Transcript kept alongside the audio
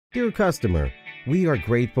Dear customer, we are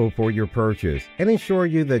grateful for your purchase and assure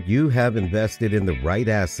you that you have invested in the right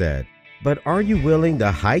asset. But are you willing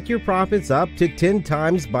to hike your profits up to 10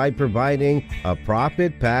 times by providing a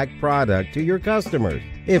profit-packed product to your customers?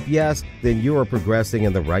 If yes, then you are progressing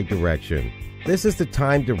in the right direction. This is the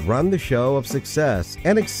time to run the show of success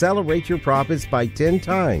and accelerate your profits by 10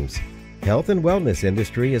 times. Health and wellness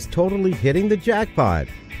industry is totally hitting the jackpot.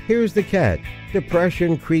 Here's the catch.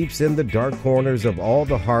 Depression creeps in the dark corners of all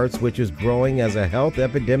the hearts, which is growing as a health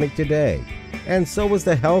epidemic today. And so is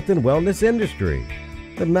the health and wellness industry.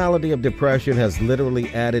 The malady of depression has literally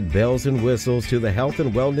added bells and whistles to the health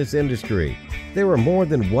and wellness industry. There are more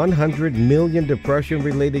than 100 million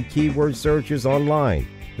depression-related keyword searches online.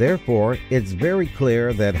 Therefore, it's very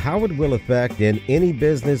clear that how it will affect in any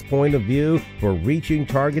business point of view for reaching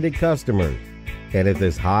targeted customers. And if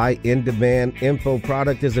this high in-demand info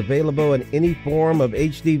product is available in any form of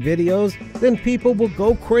HD videos, then people will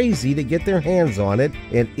go crazy to get their hands on it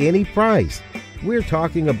at any price. We're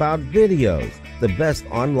talking about videos, the best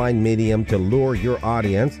online medium to lure your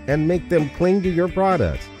audience and make them cling to your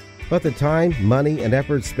products. But the time, money, and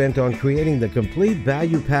effort spent on creating the complete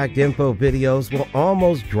value-packed info videos will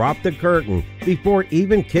almost drop the curtain before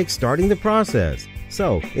even kick-starting the process.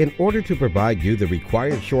 So, in order to provide you the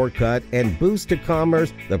required shortcut and boost to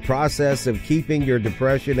commerce the process of keeping your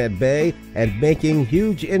depression at bay and making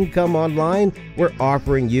huge income online, we're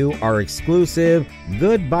offering you our exclusive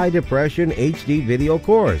Goodbye Depression HD video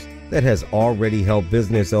course that has already helped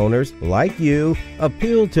business owners like you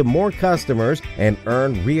appeal to more customers and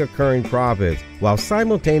earn reoccurring profits while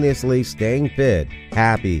simultaneously staying fit,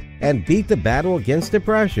 happy, and beat the battle against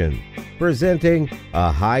depression. Presenting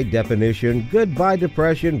a high-definition Goodbye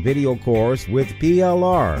Depression video course with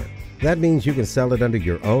PLR. That means you can sell it under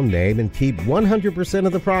your own name and keep 100%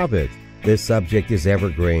 of the profits. This subject is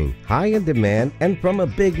evergreen, high in demand, and from a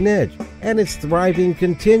big niche, and it's thriving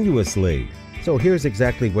continuously. So here's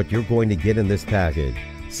exactly what you're going to get in this package.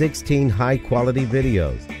 16 high-quality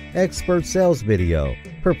videos, expert sales video,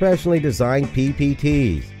 professionally designed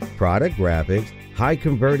PPTs, product graphics,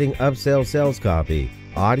 high-converting upsell sales copy,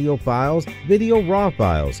 audio files, video raw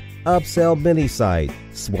files, upsell mini site,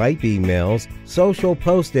 swipe emails, social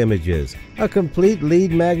post images, a complete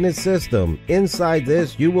lead magnet system. Inside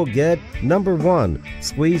this, you will get number 1,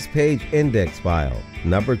 squeeze page index file,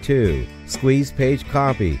 number 2, squeeze page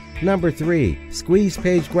copy, number 3, squeeze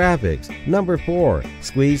page graphics, number 4,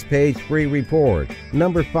 squeeze page free report,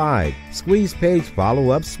 number 5, squeeze page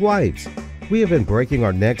follow-up swipes. We have been breaking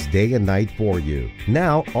our necks day and night for you.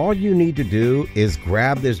 Now, all you need to do is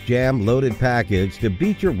grab this jam-loaded package to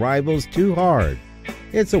beat your rivals too hard.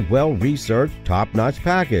 It's a well-researched, top-notch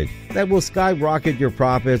package that will skyrocket your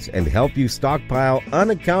profits and help you stockpile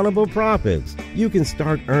unaccountable profits. You can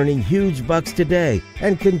start earning huge bucks today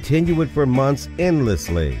and continue it for months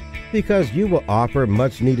endlessly, because you will offer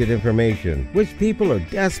much-needed information, which people are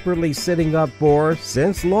desperately sitting up for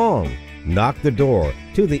since long. Knock the door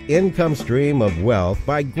to the income stream of wealth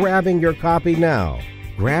by grabbing your copy now.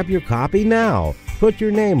 Grab your copy now. Put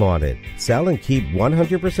your name on it. Sell and keep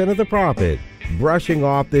 100% of the profit. Brushing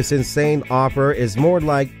off this insane offer is more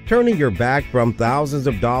like turning your back from thousands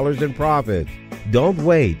of dollars in profit. Don't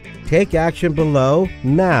wait. Take action below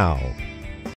now.